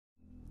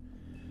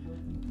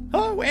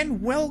Hello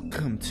and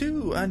welcome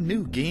to a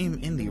new game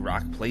in the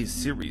Rock Plays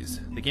series.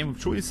 The game of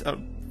choice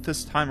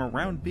this time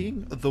around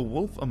being The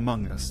Wolf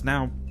Among Us.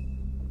 Now,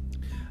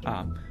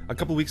 a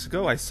couple weeks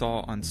ago I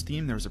saw on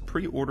Steam there was a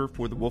pre-order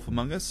for The Wolf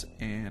Among Us,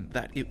 and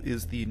that it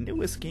is the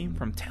newest game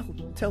from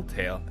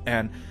Telltale.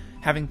 And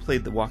having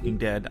played The Walking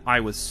Dead,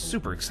 I was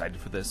super excited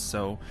for this,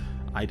 so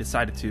I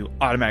decided to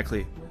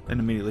automatically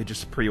and immediately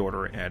just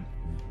pre-order it, and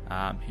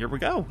here we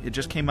go. It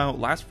just came out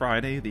last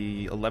Friday,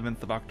 the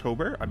 11th of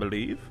October, I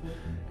believe.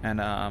 And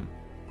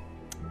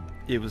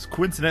it was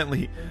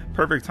coincidentally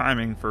perfect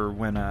timing for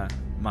when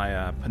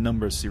my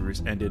Penumbra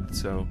series ended,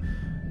 so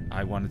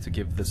I wanted to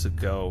give this a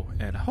go,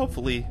 and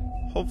hopefully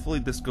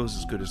this goes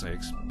as good as I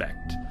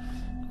expect.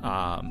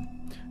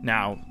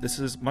 Now, this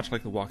is much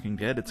like The Walking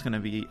Dead. It's going to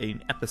be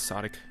an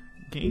episodic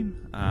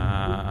game.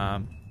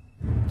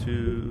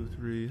 2,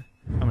 3...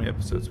 How many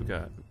episodes we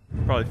got?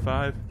 Probably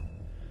 5.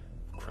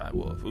 Cry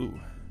Wolf, ooh.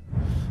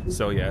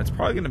 So yeah, it's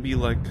probably going to be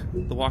like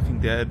The Walking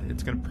Dead.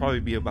 It's going to probably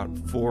be about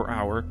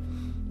 4-hour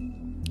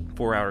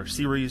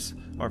series,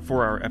 or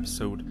 4-hour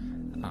episode.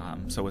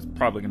 So it's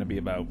probably going to be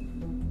about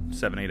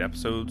 7-8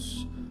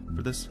 episodes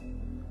for this.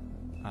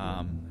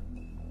 And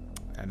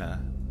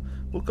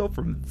we'll go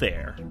from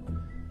there.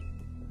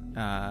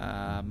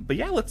 But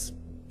yeah, let's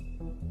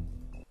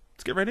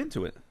get right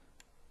into it.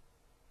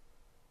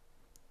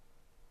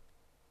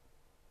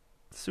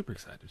 Super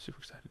excited.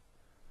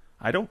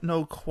 I don't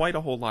know quite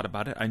a whole lot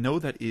about it. I know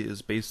that it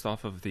is based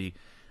off of the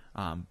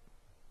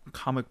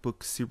comic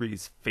book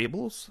series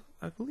Fables,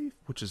 I believe,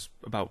 which is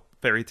about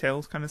fairy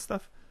tales kind of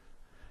stuff.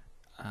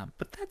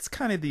 But that's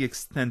kind of the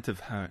extent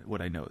of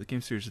what I know. The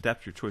game series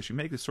adapts your choice. You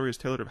make the story is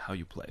tailored of how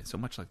you play, so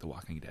much like The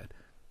Walking Dead.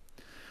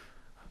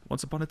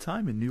 Once upon a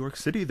time in New York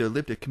City, there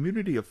lived a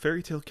community of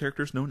fairy tale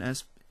characters known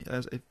as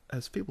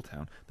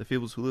Fabletown. The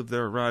Fables who lived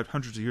there arrived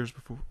hundreds of years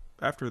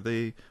after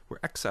they were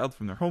exiled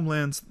from their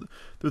homelands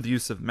through the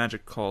use of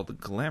magic called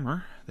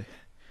glamour.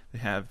 They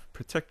have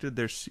protected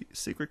their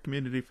secret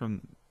community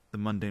from the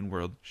mundane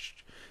world.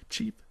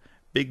 Cheap,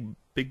 Big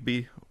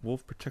B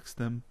Wolf protects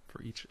them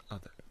from each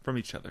other.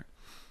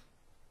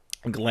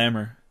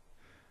 Glamour.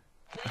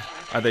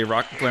 Are they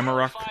glamour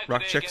rock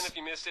chicks? If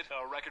you missed it,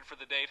 record for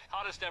the date.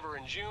 Hottest ever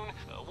in June.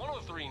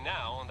 103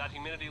 now. That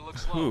humidity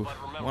looks low, but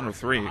remember,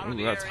 103.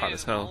 Ooh, that's hot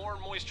as hell. More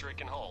moisture it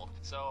can hold.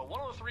 So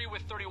 103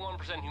 with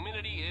 31%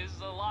 humidity is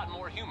a lot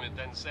more humid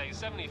than say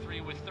 73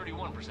 with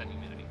 31%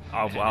 humidity.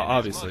 Oh, well,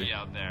 obviously.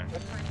 Out there.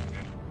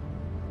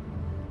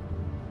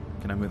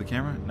 Can I move the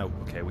camera? No.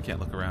 Okay, we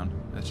can't look around.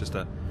 It's just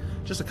a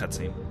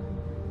cutscene.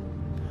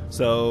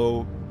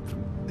 So,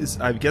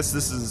 I guess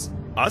this is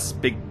us,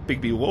 Big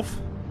B Wolf,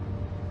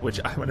 which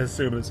I would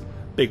assume is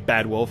Big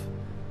Bad Wolf.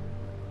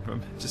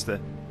 Just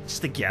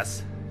a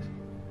guess.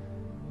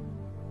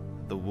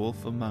 The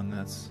Wolf Among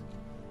Us.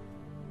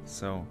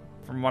 So,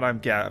 from what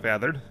I've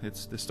gathered,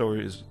 the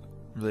story is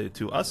related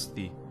to us,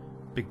 the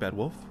Big Bad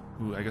Wolf,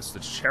 who I guess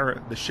the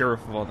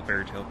sheriff of all the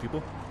fairy tale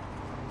people.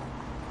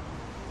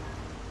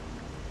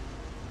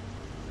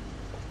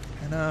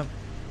 And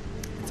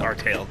it's our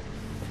tale.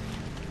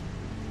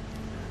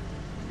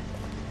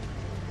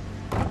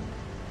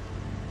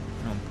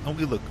 Don't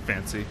we look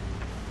fancy?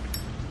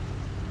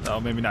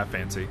 Oh, maybe not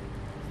fancy.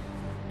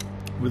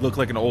 We look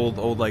like an old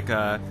like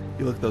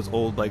you look at those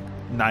old like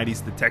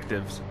 90s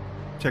detective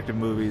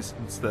movies.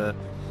 It's the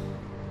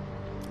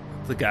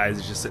guys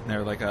who's just sitting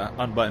there like a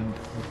unbuttoned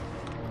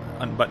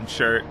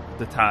shirt,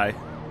 the tie.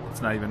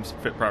 It's not even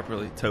fit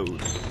properly. Toad.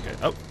 Okay.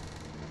 Oh.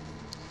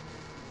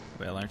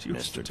 Well, aren't you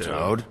Mr.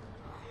 Toad?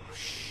 Oh,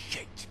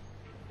 shit.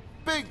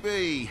 Big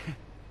B!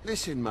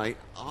 Listen, mate,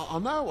 I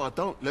know I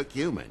don't look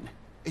human.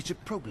 It's a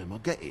problem, I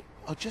get it.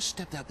 I just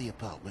stepped out the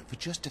apartment for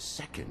just a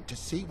second to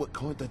see what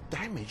kind of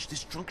damage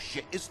this drunk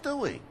shit is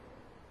doing.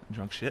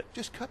 Drunk shit?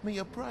 Just cut me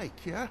a break,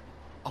 yeah?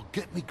 I'll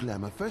get me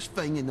glamour first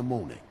thing in the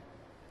morning.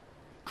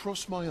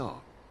 Cross my arm.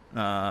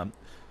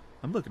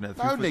 I'm looking at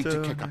 3 No foot need to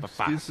tone. kick up a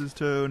fuss. Excuses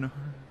tone.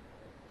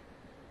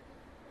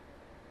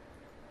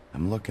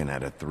 I'm looking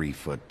at a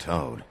 3-foot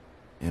toad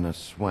in a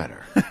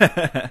sweater.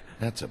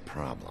 That's a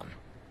problem.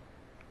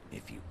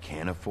 If you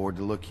can't afford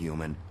to look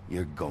human,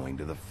 you're going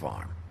to the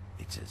farm.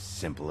 It's as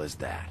simple as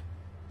that.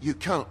 You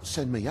can't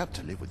send me out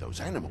to live with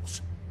those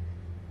animals.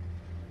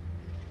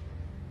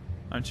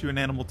 Aren't you an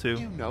animal too?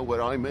 You know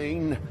what I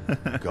mean.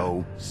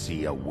 Go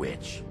see a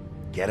witch.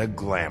 Get a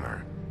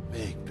glamour.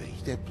 Big B,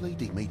 they're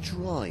bleeding me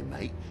dry,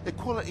 mate. The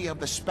quality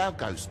of the spout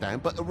goes down,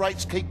 but the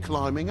rates keep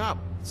climbing up.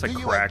 It's like Do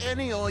you crack. have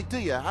any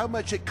idea how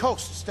much it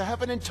costs to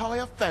have an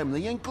entire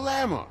family in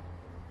glamour?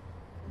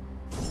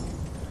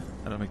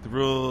 I don't make the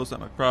rules. Not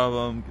my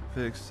problem. Get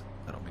it fixed.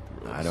 I don't make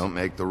the rules. I don't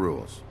make the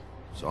rules.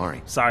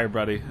 Sorry,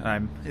 buddy.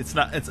 It's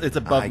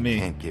above me. I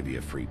can't give you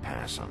a free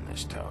pass on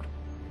this, Toad.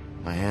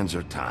 My hands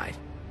are tied.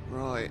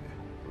 Right.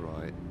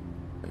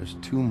 There's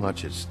too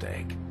much at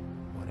stake.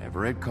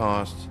 Whatever it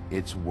costs,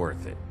 it's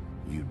worth it.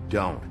 You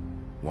don't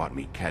want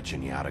me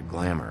catching you out of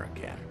glamour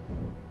again.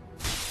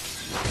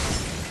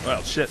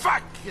 Well, shit.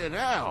 Fucking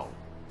hell!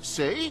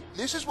 See?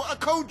 This is what I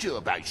told you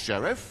about,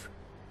 Sheriff.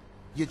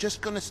 You're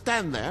just gonna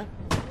stand there,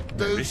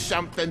 do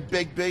something,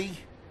 Bigby,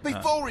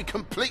 before he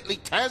completely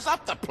tears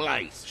up the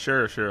place.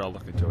 Sure, I'll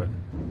look into it.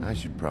 I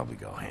should probably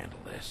go handle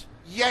this.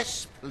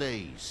 Yes,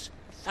 please.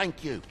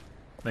 Thank you.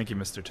 Thank you,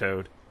 Mr.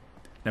 Toad.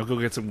 Now go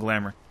get some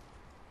glamour.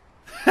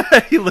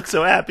 He looks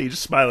so happy,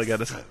 just smiling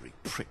at us. Furry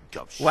prick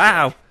job.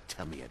 Wow.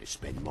 Tell me how to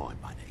spend my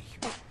money.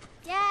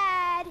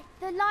 Dad,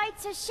 the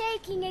lights are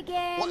shaking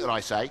again. What did I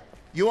say?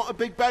 You want a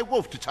big bad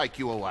wolf to take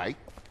you away?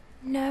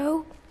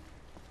 No.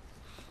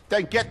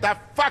 Then get the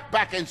fuck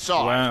back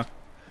inside. Wow.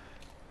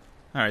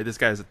 All right, this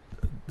guy's a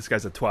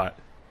twat.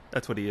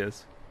 That's what he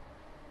is.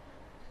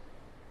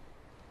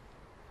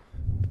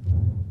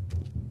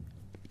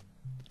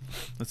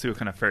 Let's see what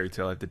kind of fairy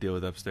tale I have to deal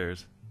with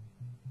upstairs.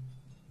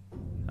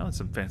 Oh, there's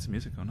some fancy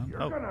music going on.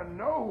 You're Oh. gonna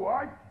know who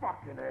I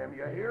fucking am,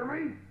 you hear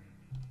me?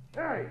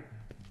 Hey,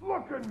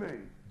 look at me.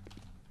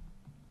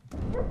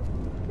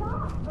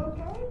 Stop,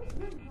 okay?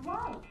 You're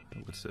drunk. Oh,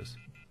 what's this?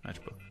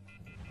 Matchbook.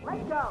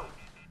 Let go.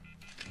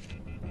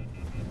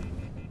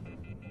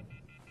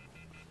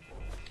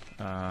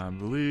 I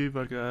believe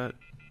I got...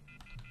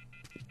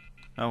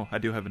 Oh, I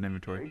do have an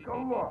inventory. Take a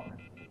look.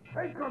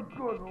 Take a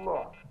good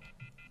look.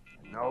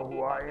 Know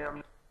who I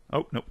am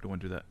Oh, nope, don't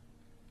want to do that.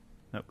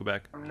 No, go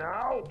back.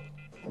 now?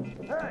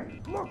 Hey,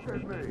 look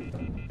at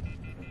me.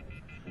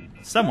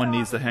 Someone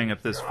needs to hang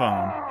up this phone.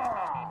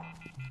 Ah!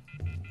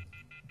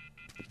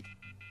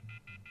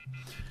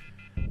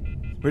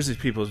 Where's these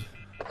people's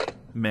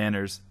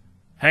manners?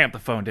 Hang up the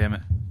phone, damn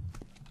it.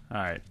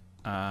 Alright.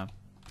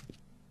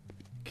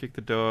 Kick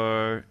the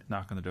door.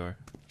 Knock on the door.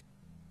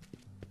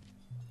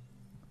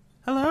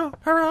 Hello?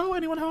 Hello?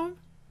 Anyone home?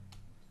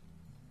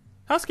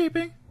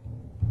 Housekeeping?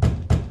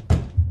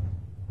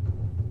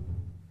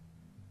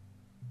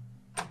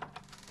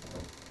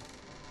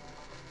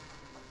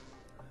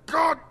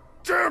 God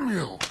damn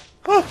you!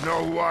 Oh.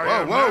 Know who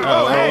I am whoa,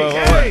 now? whoa,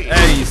 Hey,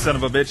 hey, you son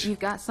of a bitch. You've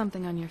got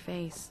something on your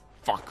face.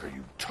 Fuck are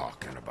you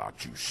talking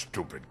about, you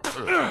stupid?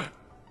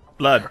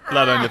 Blood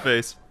on your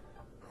face.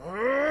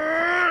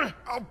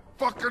 I'll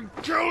fucking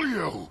kill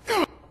you!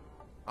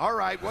 All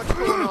right, what's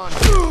going on?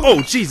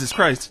 Oh, Jesus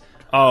Christ.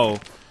 Oh,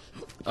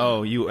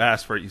 you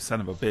asked for it, you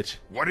son of a bitch.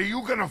 What are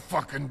you gonna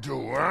fucking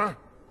do, huh?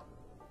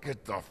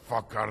 Get the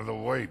fuck out of the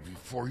way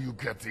before you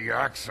get the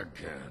axe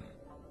again.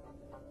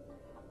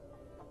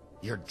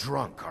 You're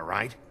drunk, all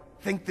right?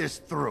 Think this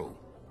through.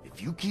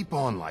 If you keep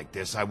on like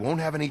this, I won't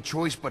have any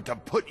choice but to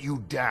put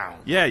you down.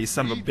 Yeah, you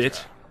son of a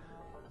bitch.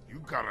 You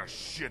got a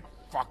shit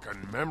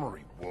fucking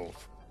memory,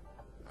 Wolf.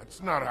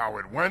 That's not how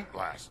it went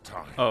last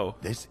time. Oh,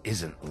 This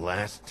isn't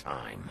last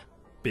time.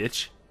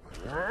 bitch.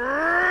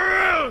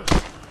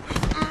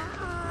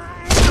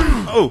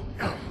 Oh,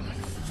 You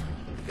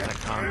gotta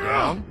calm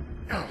down.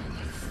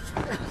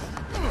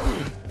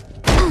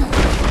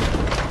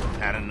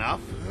 Had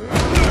enough?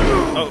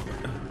 oh.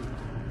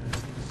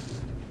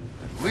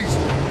 At least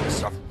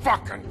it's a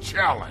fucking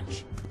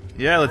challenge.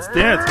 Yeah, let's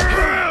dance.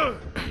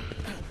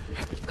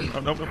 Oh,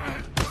 no.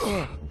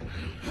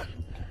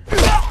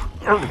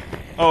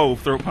 Oh,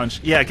 throat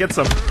punch. Yeah, get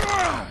some.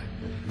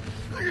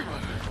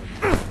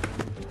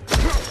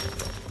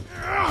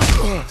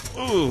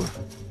 Ooh.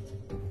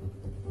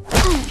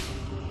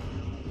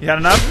 You had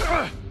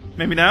enough?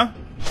 Maybe now?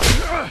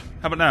 How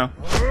about now?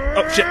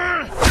 Oh, shit.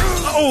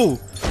 Oh!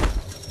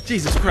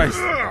 Jesus Christ.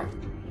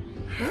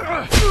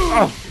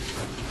 Oh.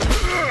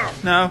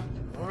 No.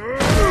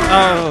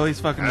 Oh, he's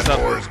fucking us That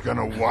up. boy's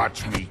gonna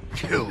watch me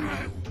kill you.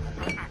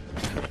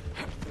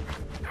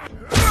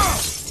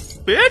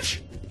 Bitch!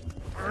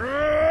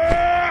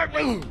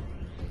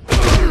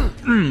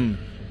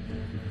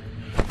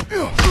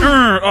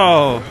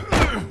 Oh.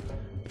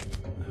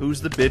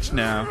 Who's the bitch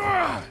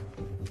now?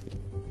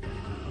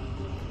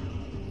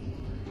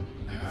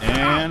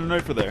 And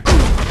right for there.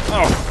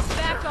 Oh.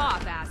 Back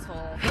off,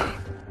 asshole.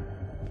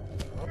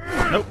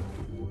 Nope.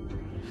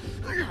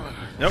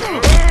 Nope.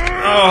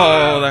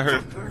 Oh, that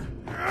hurt.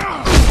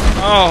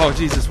 Oh,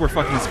 Jesus, we're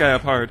fucking this guy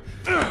up hard.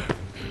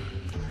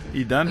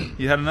 You done?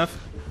 You had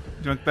enough?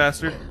 Drunk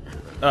bastard?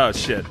 Oh,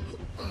 shit.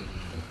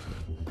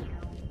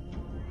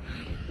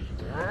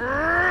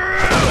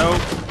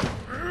 Nope.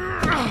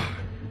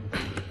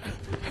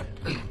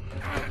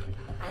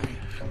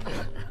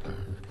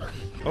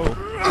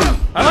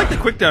 Oh. I like the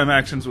quick time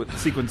actions with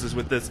sequences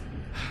with this.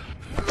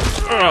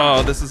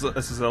 Oh, this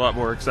is a lot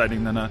more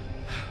exciting than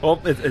well,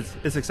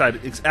 it's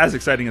exciting. It's as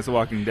exciting as The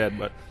Walking Dead,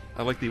 but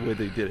I like the way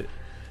they did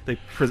it.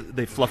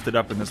 They fluffed it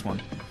up in this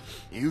one.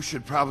 You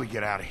should probably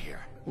get out of here.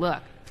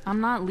 Look,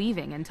 I'm not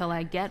leaving until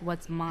I get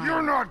what's mine.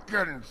 You're not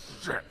getting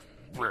shit,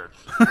 bitch.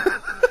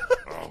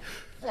 I'll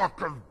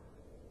fucking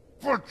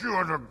put you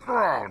on the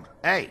ground.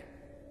 Hey,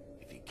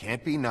 if you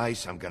can't be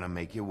nice, I'm gonna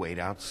make you wait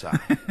outside.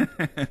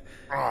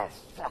 Oh,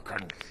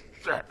 fucking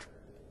shit.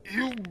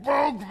 You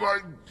bugged my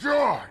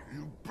jaw,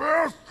 you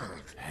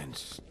bastard. And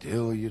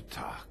still you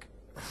talk.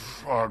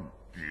 Fuck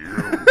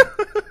you.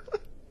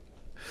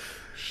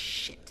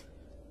 Shit.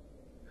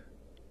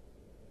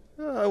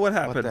 What What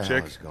happened, the chick?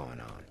 hell is going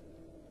on?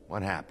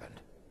 What happened?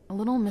 A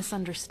little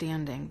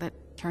misunderstanding that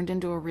turned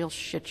into a real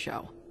shit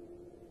show.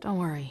 Don't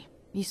worry,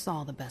 You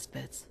saw the best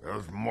bits.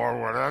 There's more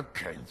where that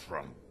came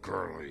from,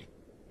 girly.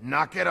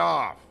 Knock it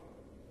off.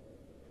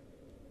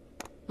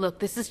 Look,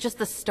 this is just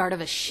the start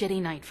of a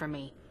shitty night for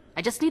me.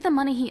 I just need the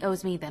money he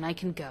owes me, then I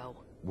can go.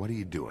 What are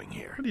you doing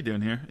here? What are you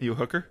doing here? Are you a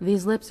hooker?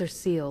 These lips are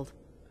sealed.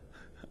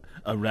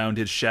 Around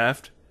his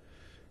shaft?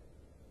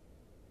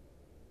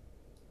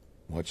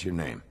 What's your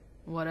name?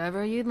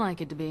 Whatever you'd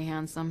like it to be,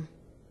 handsome.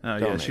 Oh,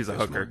 Don't yeah, make she's a this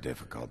more hooker.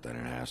 difficult than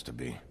it has to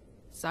be.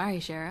 Sorry,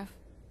 Sheriff.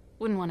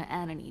 Wouldn't want to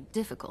add any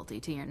difficulty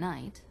to your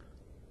night.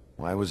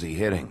 Why was he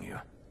hitting you?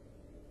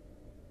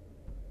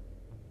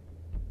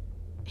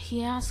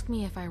 He asked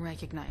me if I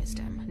recognized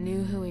him,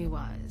 knew who he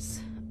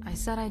was. I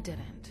said I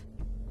didn't.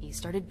 He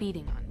started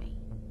beating on me.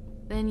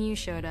 Then you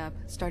showed up,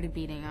 started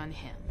beating on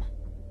him.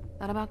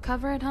 That about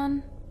cover it,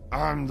 hun?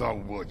 I'm the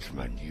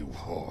woodsman, you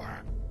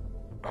whore.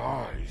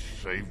 I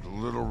saved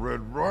Little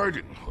Red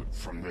Riding Hood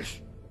from this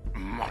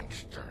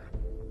monster.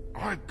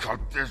 I cut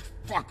this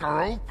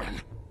fucker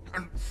open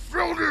and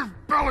filled his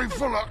belly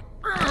full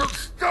of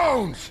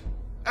stones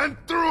and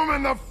threw him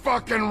in the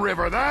fucking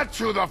river. That's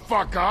who the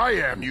fuck I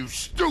am, you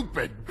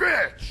stupid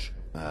bitch!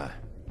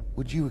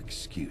 Would you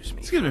excuse me?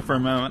 Excuse me for a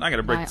moment. I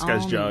gotta break By this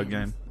guy's all jaw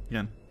means.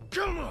 again.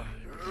 Come on!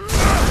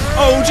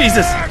 Oh,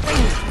 Jesus!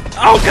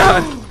 Oh,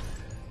 God!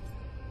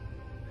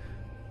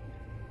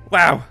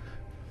 Wow.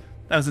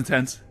 That was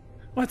intense.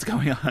 What's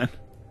going on?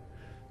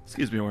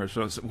 Excuse me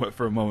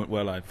for a moment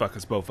while I fuck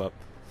us both up.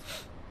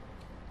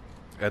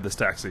 At this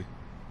taxi.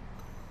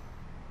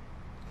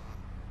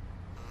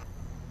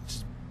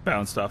 Just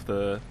bounced off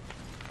the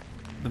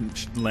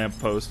lamp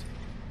post.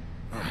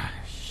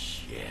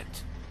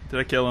 Shit. Did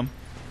I kill him?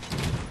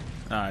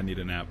 Ah, I need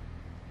a nap.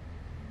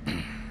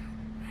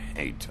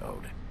 Hey,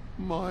 Toad.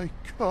 My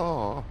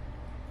car.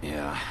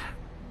 Yeah.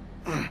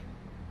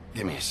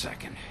 Give me a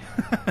second.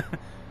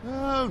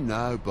 Oh,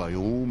 no, by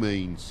all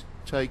means.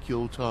 Take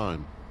your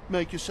time.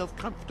 Make yourself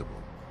comfortable.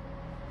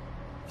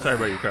 Sorry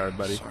about your card,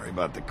 buddy. Sorry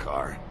about the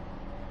car.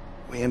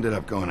 We ended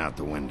up going out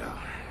the window.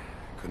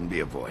 Couldn't be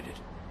avoided.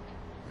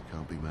 I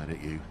can't be mad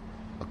at you.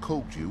 I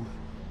called you,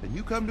 and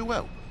you come to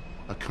help.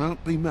 I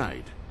can't be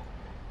mad.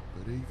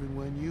 But even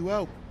when you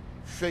help,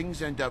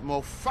 things end up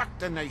more fucked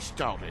than they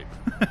started.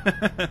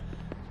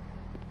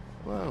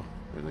 Well,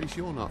 at least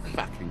you're not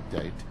fucking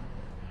dead.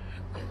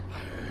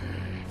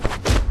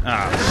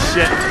 Ah,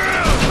 shit.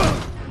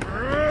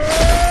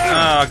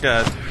 Oh,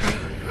 God.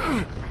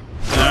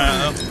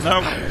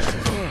 No.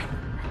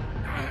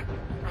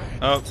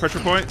 Oh, pressure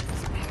point.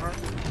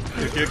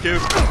 Q.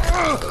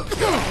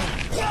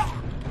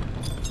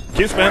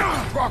 Q spent.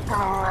 Fucking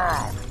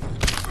around!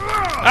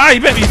 Ah, you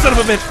bit me, you son of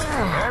a bitch.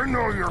 I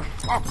know you're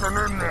fucking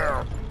in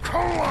there.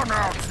 Come on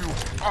out, you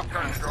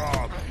fucking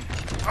dog.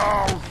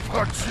 I'll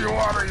put you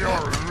out of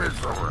your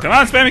misery. Come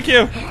on, spam Q.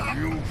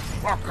 You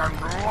fucking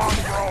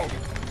mongrel.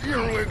 You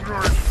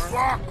ignorant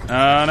fuck.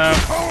 Oh, no.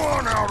 Come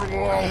on out,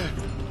 Wolf.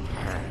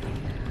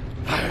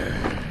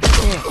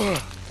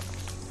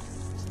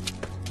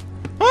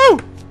 Woo!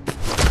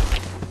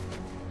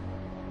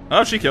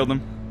 Oh, she killed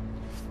him.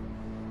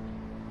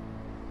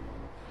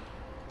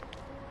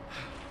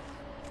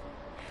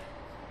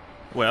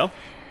 Well.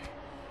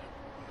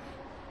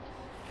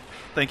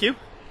 Thank you.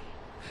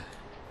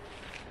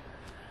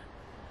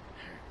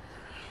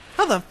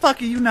 How the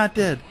fuck are you not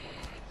dead?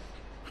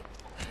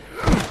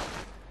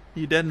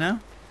 You dead now?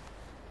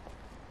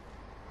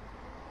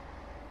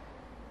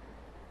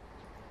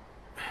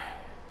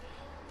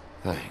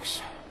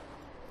 Thanks.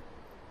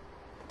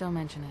 Don't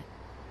mention it.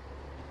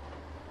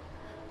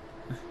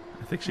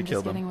 I think she I'm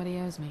killed just getting him. what he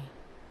owes me.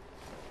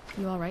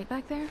 You all right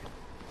back there?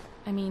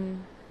 I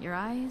mean, your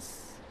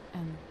eyes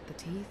and the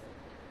teeth.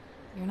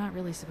 You're not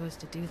really supposed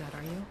to do that,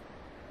 are you?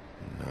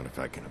 Not if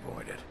I can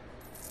avoid it.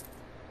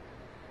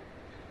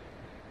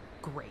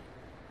 Great.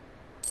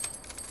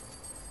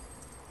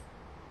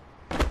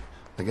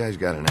 The guy's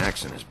got an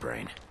axe in his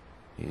brain.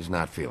 He's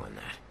not feeling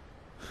that.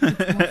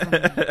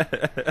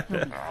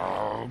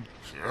 I'll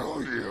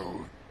kill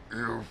you,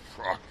 you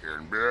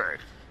fucking bitch.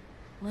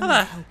 Let me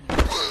help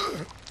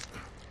you.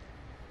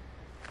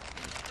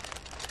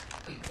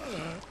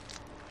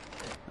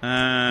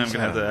 I'm gonna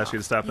have to ask you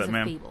to stop He's that, a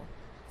ma'am. feeble.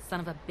 Son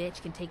of a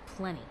bitch can take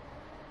plenty.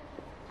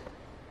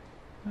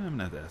 I'm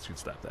gonna have to ask you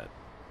to stop that.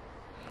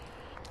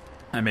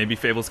 And maybe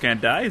fables can't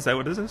die? Is that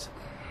what this is?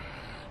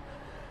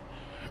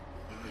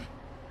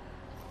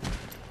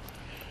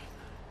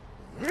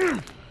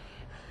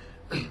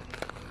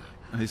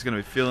 He's gonna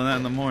be feeling that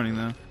in the morning,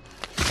 though.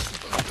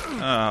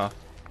 Oh.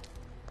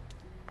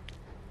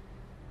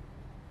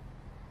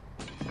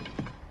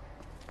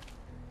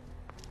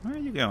 Where are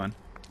you going?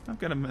 I've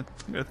got a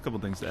couple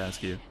things to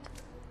ask you.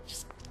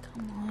 Just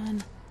come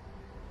on.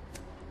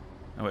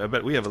 Oh, wait, I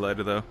bet we have a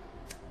lighter, though.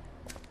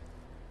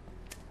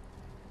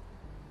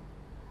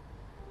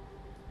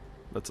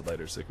 That's a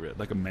lighter cigarette.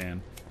 Like a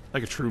man.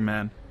 Like a true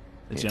man.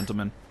 A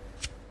gentleman.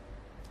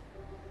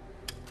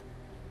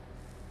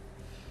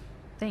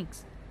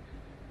 Thanks.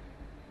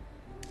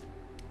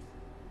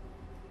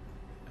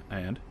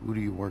 And? Who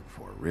do you work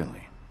for,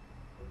 really?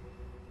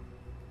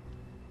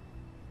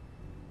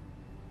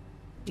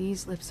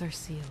 These lips are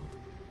sealed.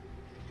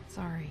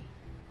 Sorry.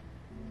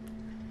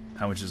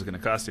 How much is it going to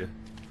cost you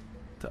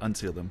to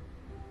unseal them?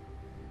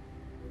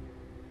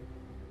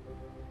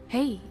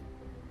 Hey,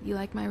 you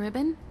like my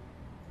ribbon?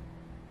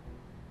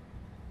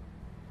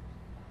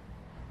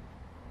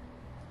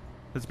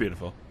 That's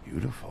beautiful.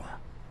 Beautiful.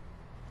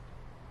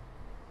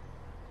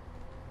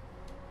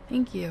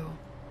 Thank you.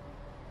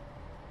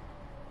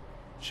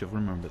 She'll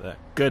remember that.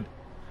 Good.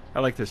 I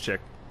like this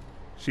chick.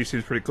 She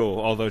seems pretty cool,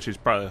 although she's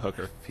probably a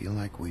hooker. Feel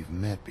like we've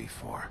met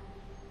before.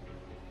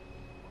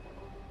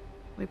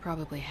 We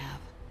probably have.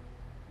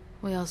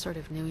 We all sort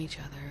of knew each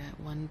other at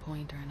one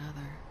point or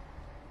another.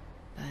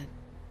 But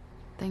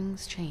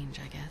things change,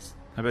 I guess.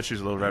 I bet she's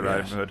a little Red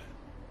Riding Hood.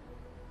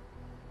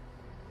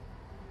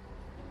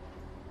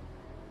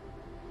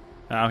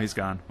 Oh, he's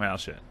gone. Well,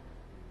 shit.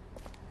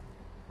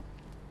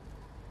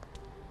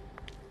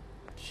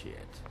 Shit.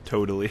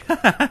 Totally.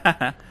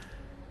 That's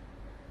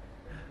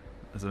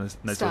a nice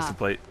Stop. license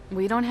plate.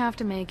 We don't have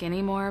to make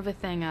any more of a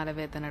thing out of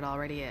it than it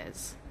already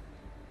is.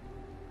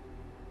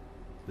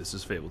 This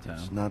is Fabletown.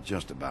 It's not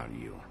just about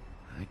you.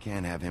 I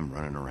can't have him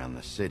running around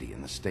the city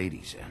in the state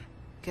he's in.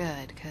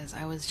 Good, because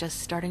I was just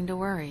starting to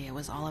worry it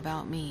was all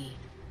about me.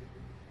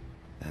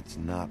 That's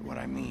not what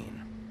I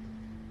mean.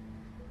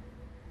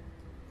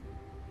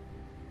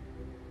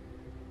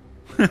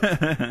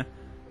 How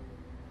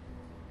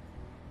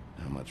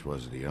much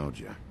was it he owed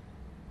you?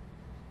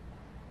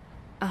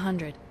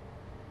 100.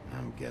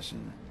 I'm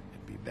guessing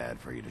it'd be bad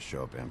for you to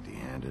show up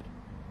empty-handed.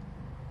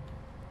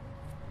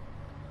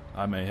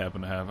 I may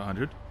happen to have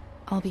 100.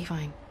 I'll be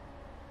fine.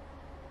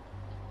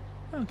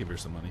 I'll give her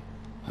some money.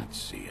 Let's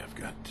see, I've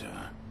got,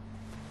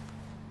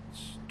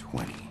 it's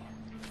 20,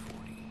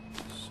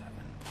 47,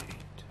 8,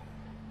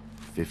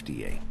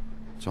 58.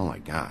 It's all I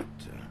got.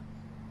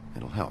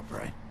 It'll help,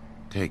 right?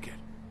 Take it.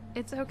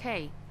 It's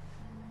okay.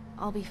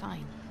 I'll be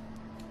fine.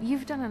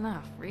 You've done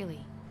enough,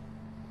 really.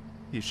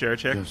 You share a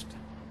check? Just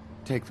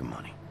take the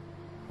money,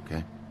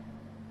 okay?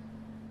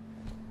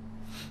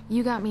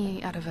 You got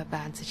me out of a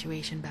bad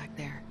situation back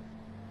there.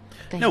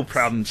 Thanks. No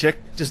problem, chick.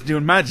 Just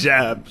doing my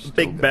job. Still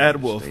Big got bad a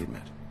wolf.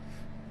 statement.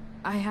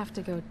 I have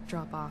to go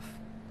drop off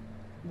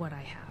what I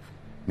have.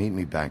 Meet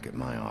me back at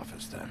my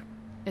office, then.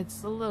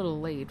 It's a little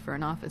late for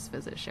an office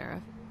visit,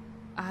 Sheriff.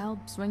 I'll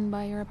swing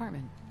by your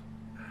apartment.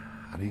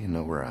 How do you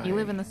know where I... You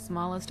live in the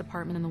smallest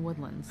apartment in the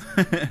Woodlands.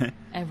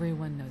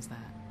 Everyone knows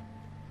that.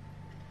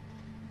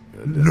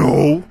 Good.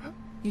 No!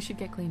 You should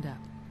get cleaned up.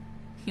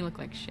 You look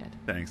like shit.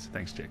 Thanks,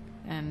 chick.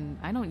 And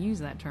I don't use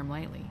that term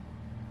lightly.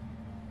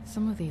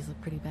 Some of these look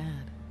pretty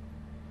bad.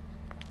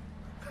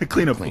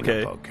 Clean up, Clean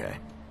okay? up, okay.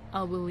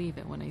 I'll believe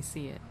it when I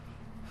see it.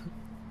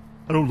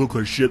 I don't look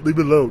like shit. Leave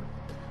me alone.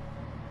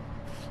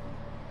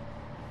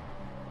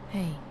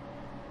 Hey,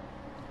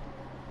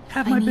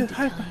 Have I my need bi- to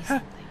tell you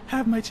something.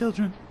 have my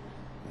children.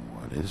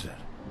 What is it?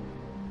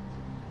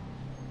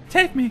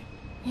 Take me.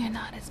 You're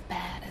not as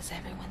bad as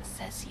everyone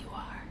says you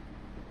are.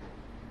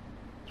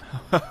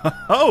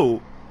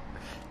 Oh.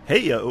 Hey,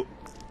 yo.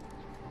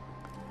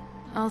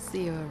 I'll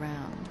see you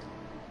around,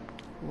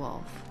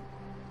 Wolf.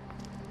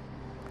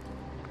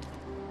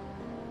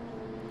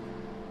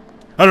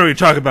 I don't know what you're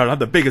talking about. I'm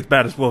the biggest,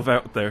 baddest wolf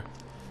out there.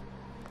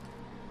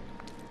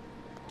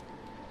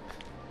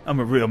 I'm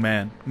a real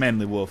man.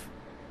 Manly wolf.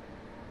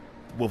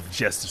 Wolf of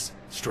justice,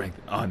 strength,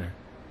 and honor.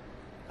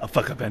 I'll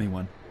fuck up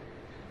anyone.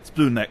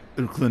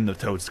 Including the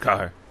Toad's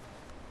car.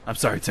 I'm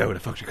sorry, Toad. I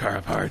fucked your car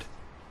up hard.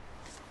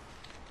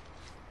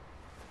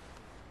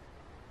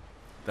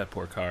 That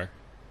poor car.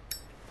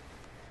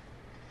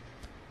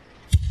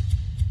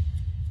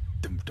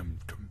 Dum, dum,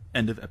 dum.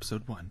 End of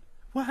episode 1.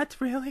 What?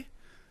 Really?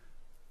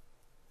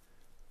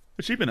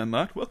 Achievement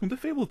unlocked. Welcome to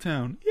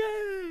Fabletown.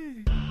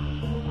 Yay!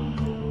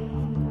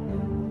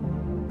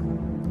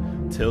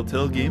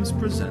 Telltale Games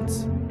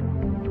presents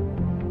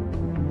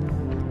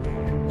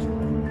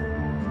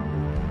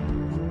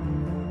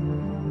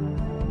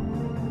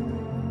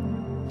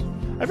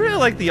I really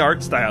like the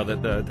art style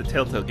that the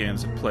Telltale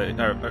games have played,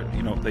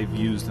 they've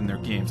used in their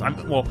games.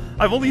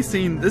 I've only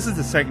seen, this is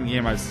the second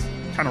game I've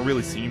kind of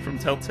really seen from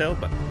Telltale,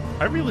 but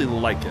I really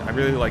like it. I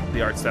really like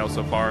the art style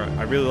so far.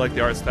 I really like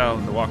the art style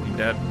in The Walking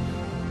Dead.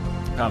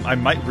 I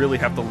might really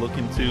have to look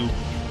into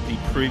the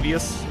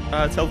previous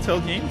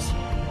Telltale games.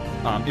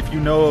 If you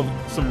know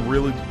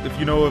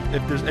of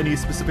if there's any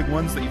specific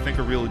ones that you think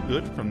are really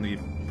good from the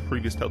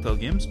previous Telltale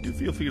games, do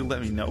feel free to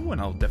let me know,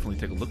 and I'll definitely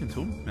take a look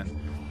into them. And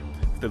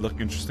if they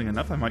look interesting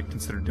enough, I might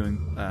consider doing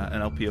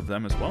an LP of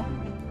them as well.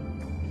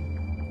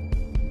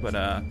 But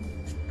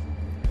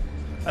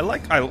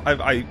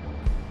the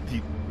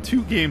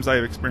two games I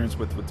have experience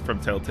with from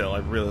Telltale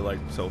I've really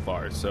liked so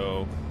far.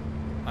 So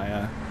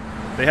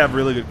they have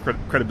really good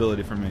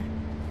credibility for me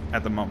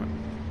at the moment.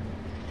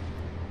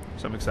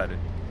 So I'm excited.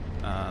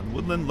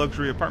 Woodland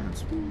Luxury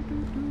Apartments.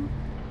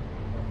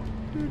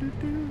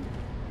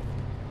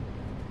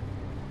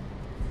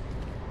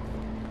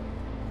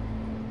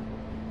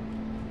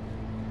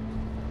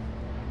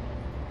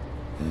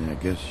 I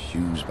guess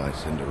Shoes by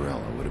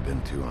Cinderella would have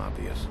been too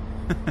obvious.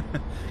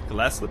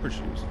 Glass slipper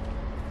shoes.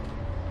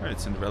 Alright,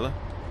 Cinderella.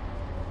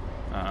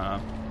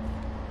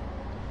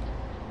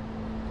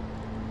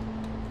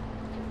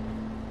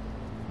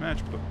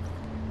 Matchbook.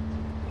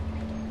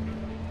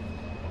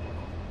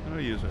 How do I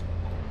use it?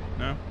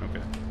 No?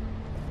 Okay.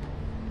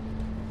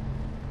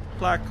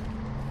 Plaque.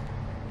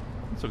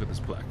 Let's look at this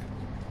plaque.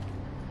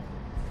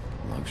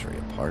 Luxury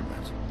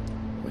apartments.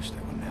 Wish they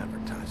wouldn't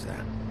advertise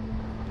that.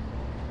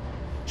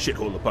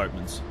 Shithole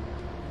apartments.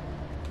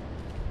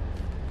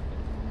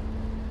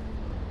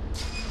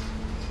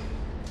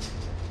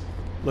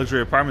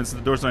 Luxury apartments,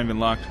 the door's not even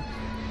locked.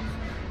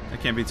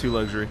 That can't be too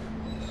luxury.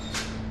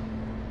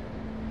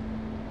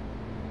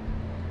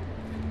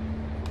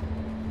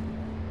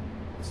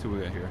 Let's see what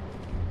we got here.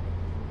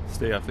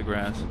 Stay off the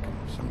grass. It can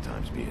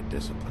sometimes be a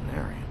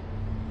disciplinarian.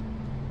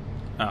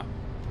 Ah,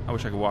 I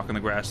wish I could walk in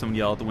the grass. Someone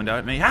yell out the window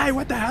at me. Hey,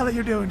 what the hell are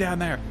you doing down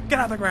there? Get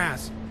out of the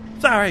grass.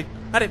 Sorry,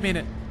 I didn't mean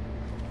it.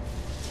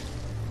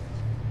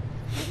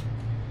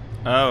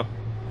 Oh.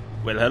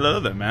 Well, hello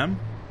there, ma'am.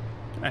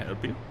 Can I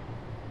help you?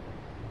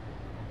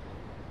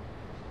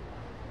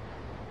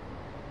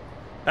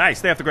 Hey,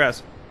 stay off the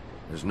grass.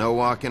 There's no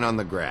walking on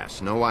the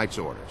grass. No White's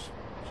orders.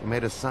 She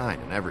made a sign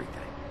and everything.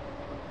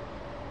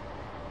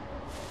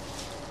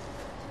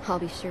 I'll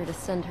be sure to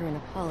send her an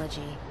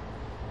apology.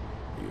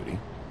 Beauty.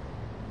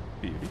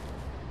 Beauty.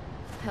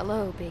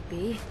 Hello,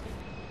 Bigby.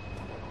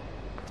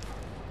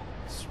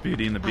 It's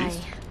Beauty and the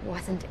Beast. I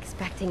wasn't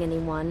expecting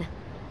anyone.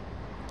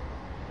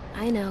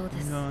 I know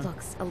this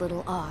looks a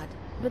little odd,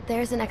 but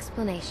there's an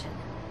explanation.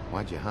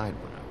 Why'd you hide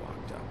when I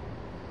walked up?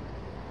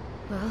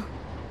 Well,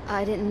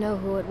 I didn't know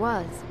who it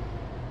was.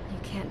 You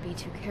can't be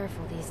too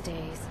careful these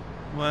days.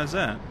 Why is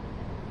that?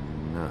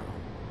 No.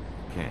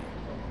 Can't.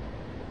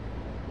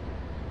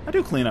 I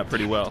do clean up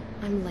pretty well.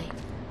 I'm late.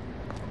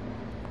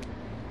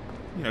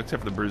 You know,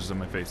 except for the bruises on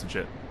my face and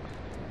shit.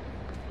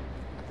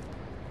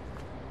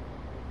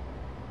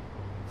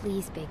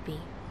 Please, Bigby.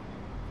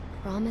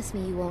 Promise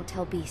me you won't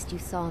tell Beast you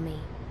saw me.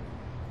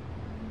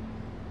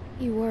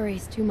 He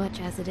worries too much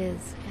as it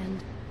is,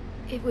 and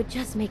it would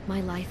just make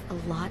my life a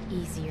lot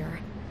easier.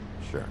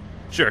 Sure.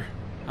 Sure.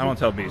 I won't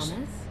tell Beast.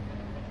 Promise?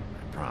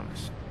 I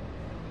promise.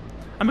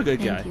 I'm a good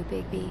guy. Thank you,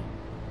 Bigby.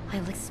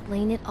 I'll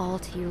explain it all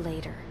to you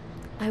later.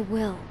 I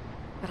will,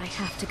 but I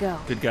have to go.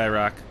 Good guy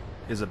Rock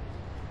is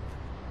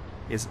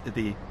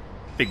the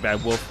big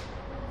bad wolf.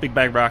 Big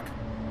bad Rock.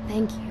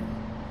 Thank you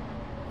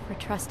for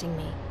trusting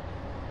me.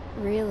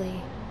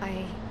 Really,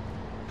 I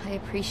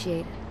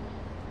appreciate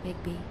it,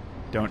 Bigby.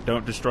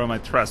 Don't destroy my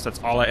trust.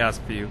 That's all I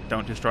ask for you.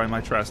 Don't destroy my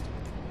trust.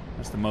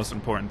 That's the most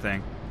important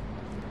thing.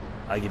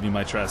 I give you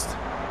my trust.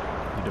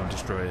 You don't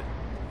destroy it.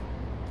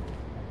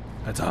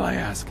 That's all I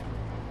ask.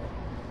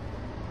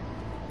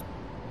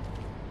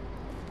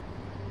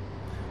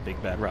 Big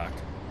bad Rock.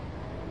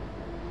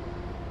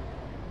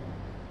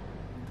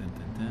 Dun,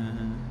 dun,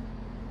 dun.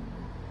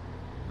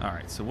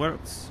 Alright, so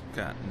what's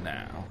got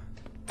now?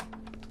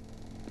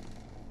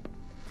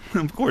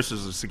 Of course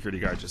there's a security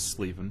guard just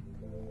sleeping.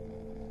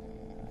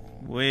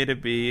 Way to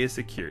be a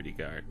security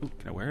guard. Ooh,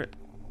 can I wear it?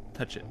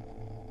 Touch it.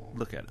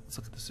 Look at it. Let's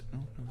look at this. Oh,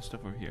 no, there's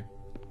stuff over here.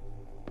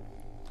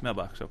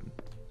 Mailbox open.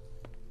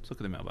 Let's look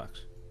at the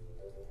mailbox.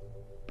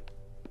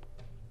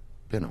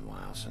 Been a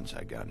while since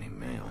I got any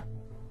mail.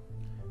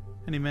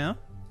 Any mail?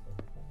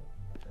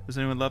 Does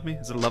anyone love me?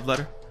 Is it a love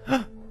letter?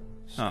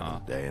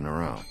 Second day in a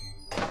row.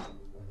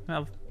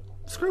 Well,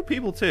 screw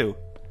people too.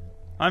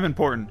 I'm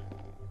important.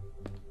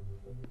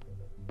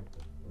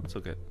 Let's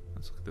look at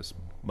this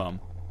bum.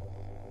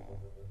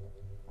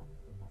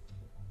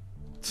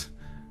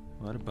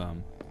 What a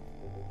bum.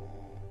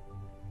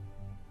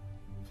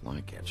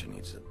 Flycatcher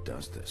needs to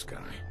dust this guy.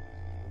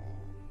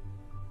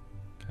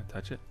 Can I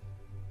touch it?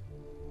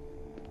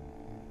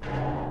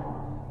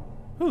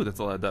 Ooh, that's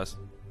a lot of dust.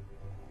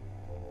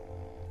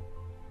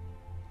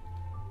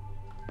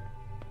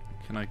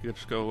 Can I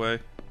just go away?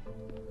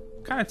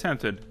 I'm kind of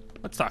tempted.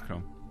 Let's talk to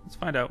him. Let's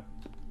find out.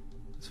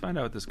 Let's find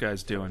out what this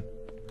guy's doing.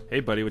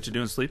 Hey, buddy, what you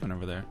doing sleeping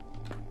over there?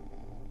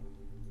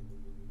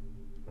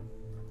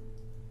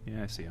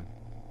 Yeah, I see him.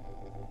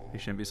 He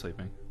shouldn't be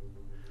sleeping.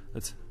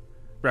 Let's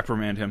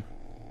reprimand him.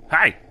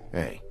 Hi!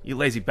 Hey. You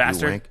lazy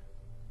bastard. You wink?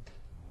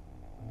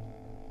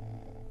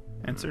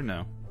 Answer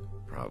no.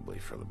 Probably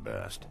for the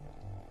best.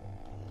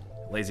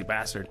 Lazy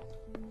bastard.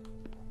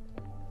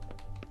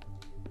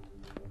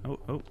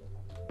 Oh.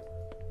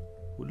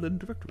 Woodland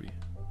Directory.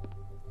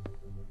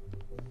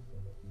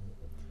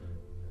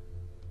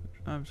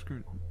 I'm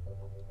screwed.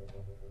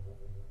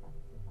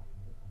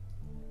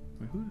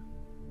 Wait, who?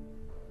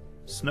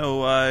 Snow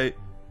White.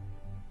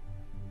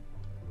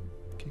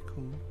 Okay,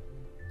 cool.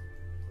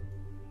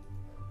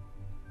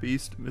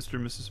 Beast, Mr.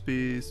 and Mrs.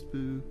 Beast.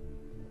 Boo.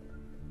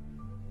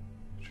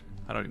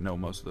 I don't know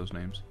most of those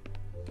names.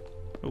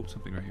 Oh,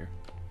 something right here.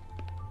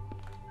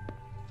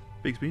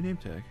 Bigsby name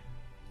tag.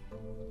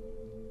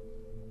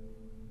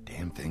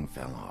 Damn thing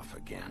fell off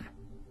again.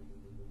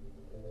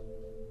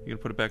 You gonna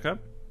put it back up?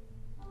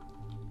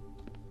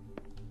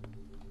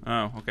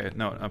 Oh, okay.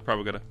 No, I'm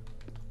probably gonna...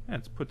 Yeah,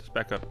 let's put this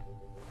back up.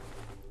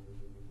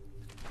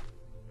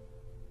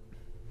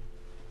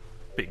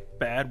 Big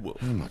bad wolf.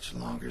 How much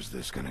longer is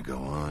this gonna go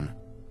on?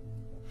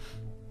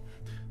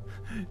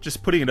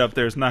 Just putting it up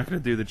there is not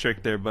going to do the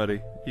trick there, buddy.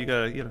 You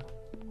gotta,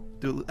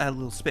 add a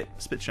little spit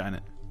shine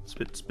it.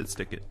 Spit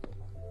stick it.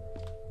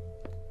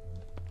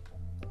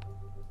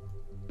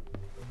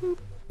 Boop.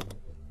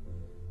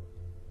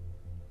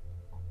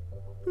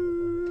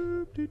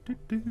 Boop, doo, doo,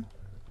 doo.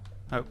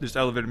 Oh, there's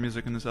elevator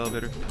music in this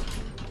elevator. Can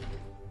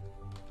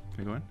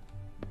we go in?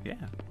 Yeah.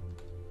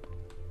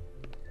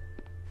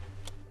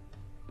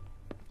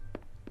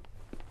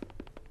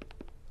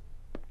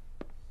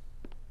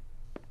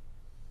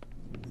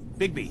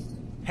 Bigby,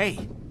 hey,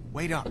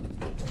 wait up.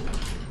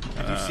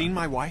 Have you seen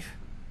my wife?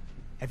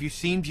 Have you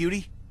seen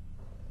Beauty?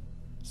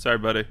 Sorry,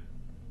 buddy.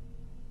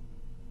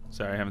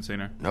 Sorry, I haven't seen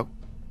her. Nope,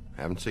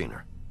 haven't seen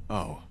her.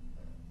 Oh,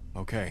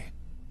 okay.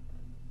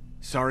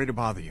 Sorry to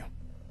bother you.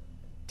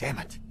 Damn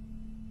it.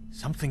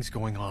 Something's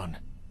going on.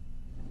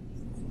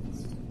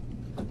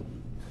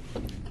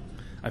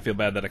 I feel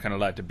bad that I kind of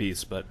lied to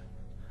Beast, but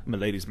I'm a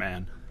ladies'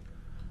 man.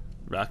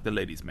 Rock the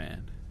ladies'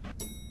 man.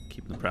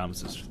 Keeping the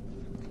promises.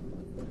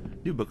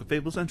 New Book of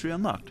Fables entry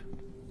unlocked.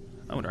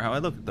 I wonder how I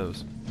look at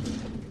those.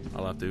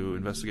 I'll have to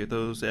investigate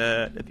those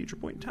at a future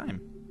point in time.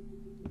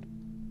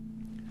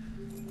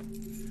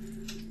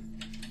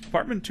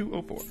 Apartment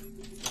 204.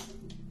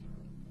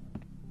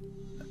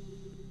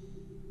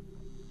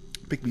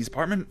 Bigby's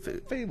apartment,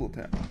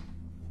 Fabletown.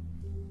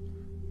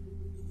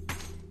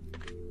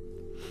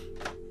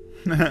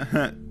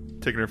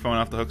 Taking her phone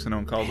off the hook so no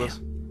one calls us.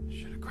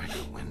 Should have cracked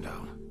the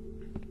window.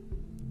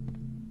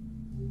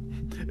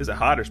 Is it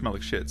hot or smell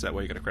like shit? Is that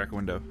why you gotta crack a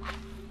window?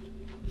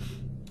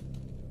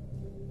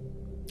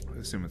 I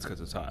assume it's because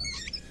it's hot.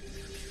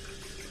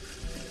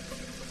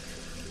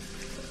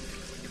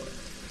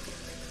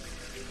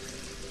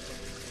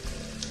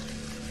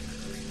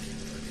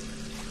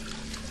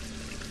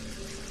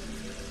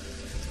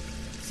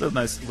 It's a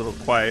nice little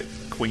quiet,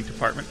 quaint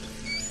apartment.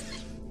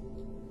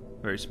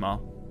 Very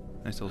small.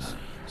 Nice little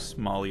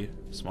smally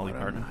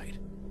apartment.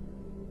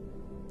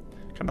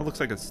 Kind of looks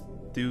like a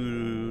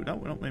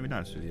no, maybe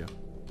not a studio.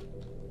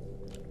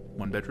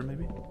 One bedroom,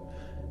 maybe?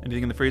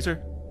 Anything in the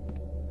freezer?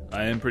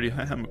 I am pretty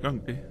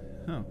hungry.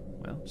 Oh,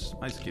 well, just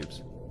some ice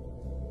cubes.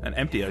 An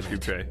empty ice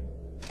cube tray.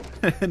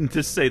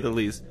 To say the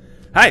least.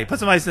 Hey, put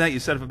some ice in that, you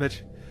son of a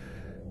bitch.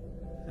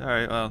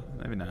 Alright, well,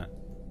 maybe not.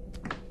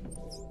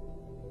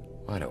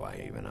 Why do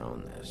I even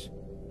own this?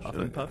 Huff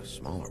and Puff? A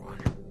smaller one.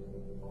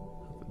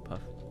 Huff and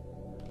Puff.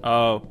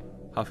 Oh,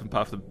 Huff and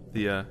Puff,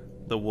 the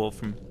wolf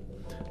from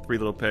Three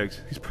Little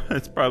Pigs.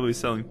 It's probably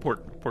selling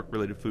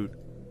pork-related food.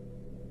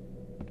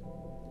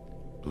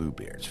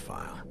 Bluebeard's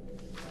file.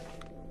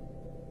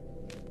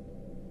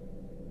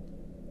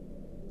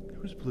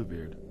 Who's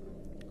Bluebeard?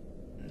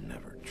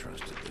 Never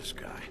trusted this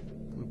guy.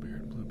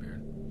 Bluebeard.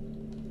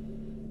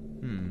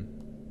 I'm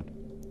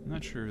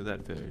not sure who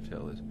that fairy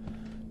tale is.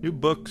 New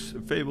books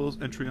of fables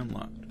entry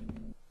unlocked.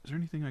 Is there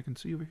anything I can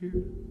see over here?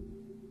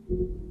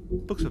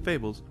 Books of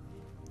fables.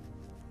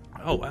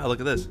 Oh wow, look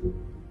at this.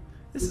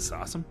 This is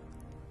awesome.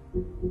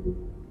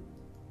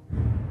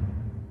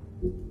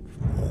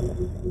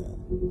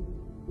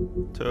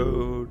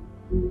 Toad.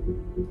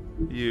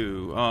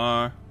 You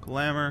are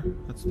glamour.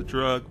 That's the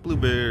drug.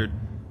 Bluebeard.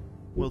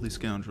 Wealthy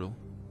scoundrel.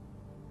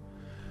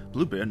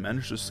 Bluebeard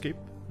managed to escape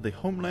the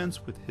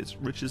homelands with his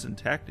riches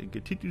intact and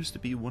continues to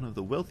be one of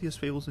the wealthiest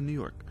fables in New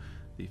York.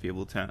 The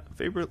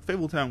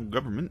Fabletown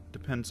government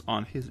depends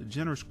on his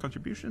generous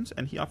contributions,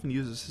 and he often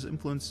uses his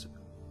influence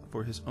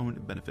for his own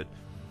benefit.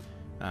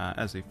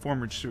 As a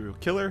former serial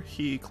killer,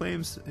 he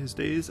claims his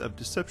days of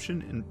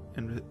deception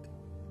and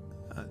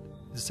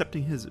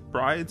decepting his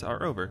brides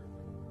are over.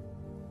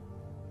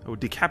 Oh,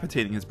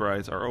 decapitating his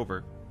brides are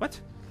over. What?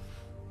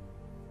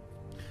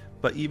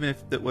 But even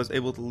if it was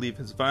able to leave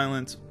his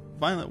violent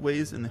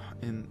ways in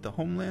the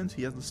homelands,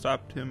 he hasn't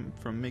stopped him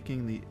from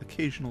making the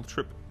occasional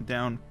trip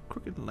down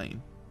crooked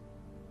lane.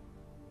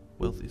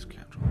 Wealthy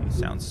scoundrel. He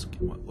sounds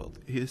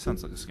wealthy. He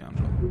sounds like a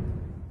scoundrel.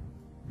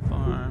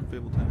 Farm,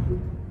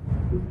 Fabletown.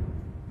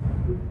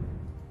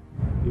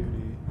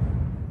 Beauty.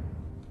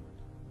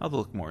 I'll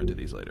look more into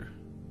these later.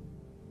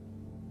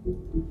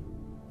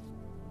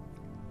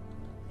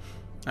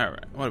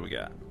 Alright, what do we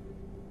got?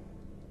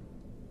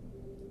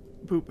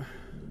 Boop.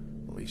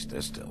 At least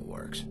this still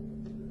works.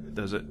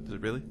 Does it? Does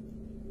it really?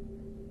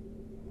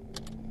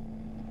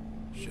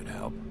 Should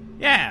help.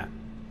 Yeah!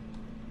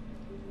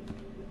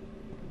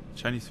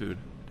 Chinese food.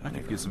 I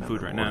could use some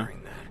food right now.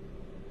 That.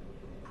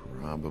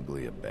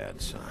 Probably a bad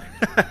sign.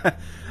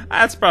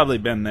 That's probably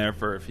been there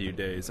for a few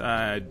days.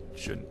 I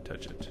shouldn't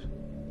touch it.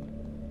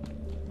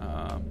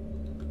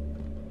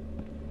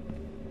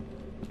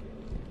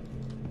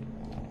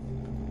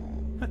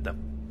 What the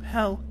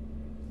hell?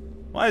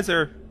 Why is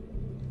there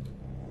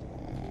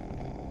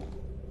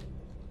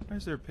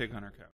a pig on our couch?